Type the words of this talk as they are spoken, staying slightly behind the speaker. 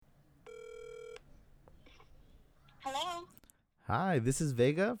Hello. Hi, this is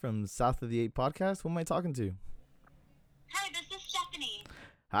Vega from South of the Eight podcast. Who am I talking to? Hi, this is Stephanie.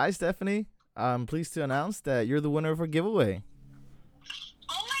 Hi, Stephanie. I'm pleased to announce that you're the winner of our giveaway.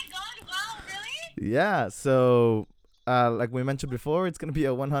 Oh my god, wow, really? Yeah, so like we mentioned before, it's going to be a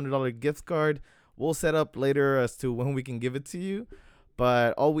 $100 gift card. We'll set up later as to when we can give it to you.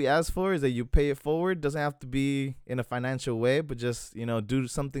 But all we ask for is that you pay it forward. Doesn't have to be in a financial way, but just, do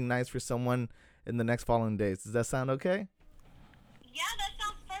something nice for someone in the next following days. Does that sound okay? Yeah, that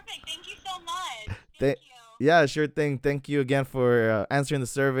sounds perfect. Thank you so much. Th- Thank you. yeah, sure thing. Thank you again for answering the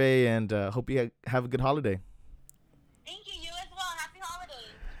survey, and hope you have a good holiday. Thank you, you as well. Happy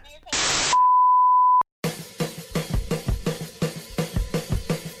holidays. Merry Christmas.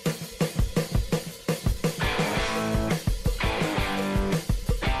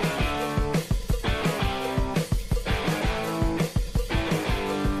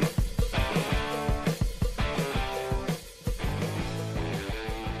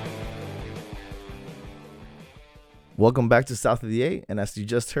 Welcome back to South of the Eight, and as you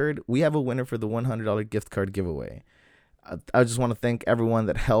just heard, we have a winner for the $100 gift card giveaway. I just want to thank everyone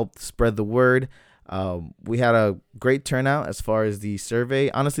that helped spread the word. We had a great turnout as far as the survey.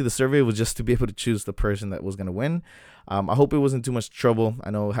 Honestly, the survey was just to be able to choose the person that was going to win. I hope it wasn't too much trouble.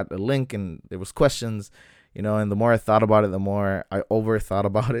 I know it had a link and there was questions, and the more I thought about it, the more I overthought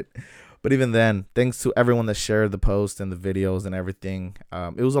about it. But even then, thanks to everyone that shared the post and the videos and everything.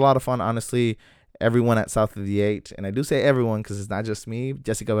 It was a lot of fun, honestly. Everyone at South of the Eight, and I do say everyone because it's not just me.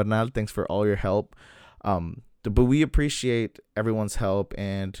 Jessica Bernal, thanks for all your help. But we appreciate everyone's help,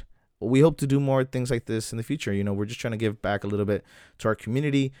 and we hope to do more things like this in the future. We're just trying to give back a little bit to our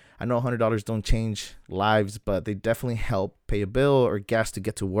community. I know $100 don't change lives, but they definitely help pay a bill or gas to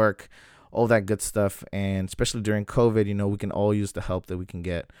get to work, all that good stuff. And especially during COVID, we can all use the help that we can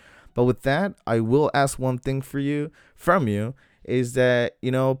get. But with that, I will ask one thing from you, is that,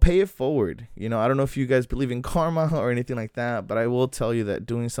 pay it forward. I don't know if you guys believe in karma or anything like that, but I will tell you that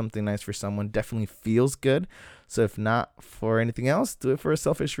doing something nice for someone definitely feels good. So if not for anything else, do it for a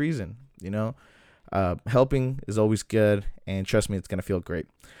selfish reason. Helping is always good, and trust me, it's going to feel great.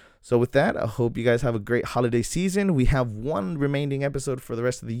 So with that, I hope you guys have a great holiday season. We have one remaining episode for the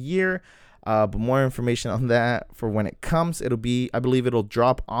rest of the year. But more information on that for when it comes. I believe it'll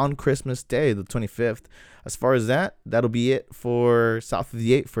drop on Christmas Day, the 25th. As far as that'll be it for South of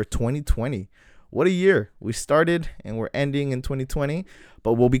the Eight for 2020. What a year. We started and we're ending in 2020,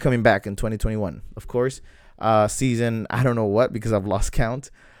 but we'll be coming back in 2021. Of course, season, I don't know what, because I've lost count.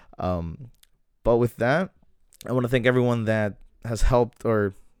 But with that, I want to thank everyone that has helped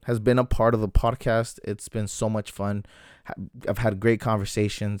or has been a part of the podcast. It's been so much fun. I've had great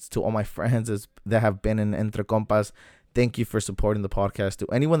conversations. To all my friends that have been in Entre Compas, thank you for supporting the podcast. To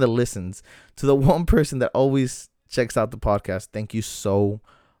anyone that listens, to the one person that always checks out the podcast, thank you so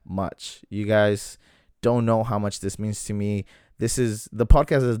much. You guys don't know how much this means to me. The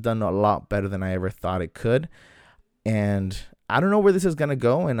podcast has done a lot better than I ever thought it could. And I don't know where this is going to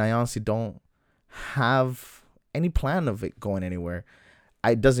go. And I honestly don't have any plan of it going anywhere.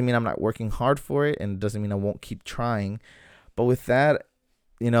 It doesn't mean I'm not working hard for it, and it doesn't mean I won't keep trying. But with that,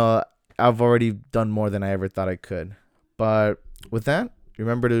 I've already done more than I ever thought I could. But with that,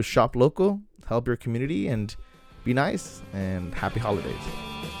 remember to shop local, help your community, and be nice, and happy holidays.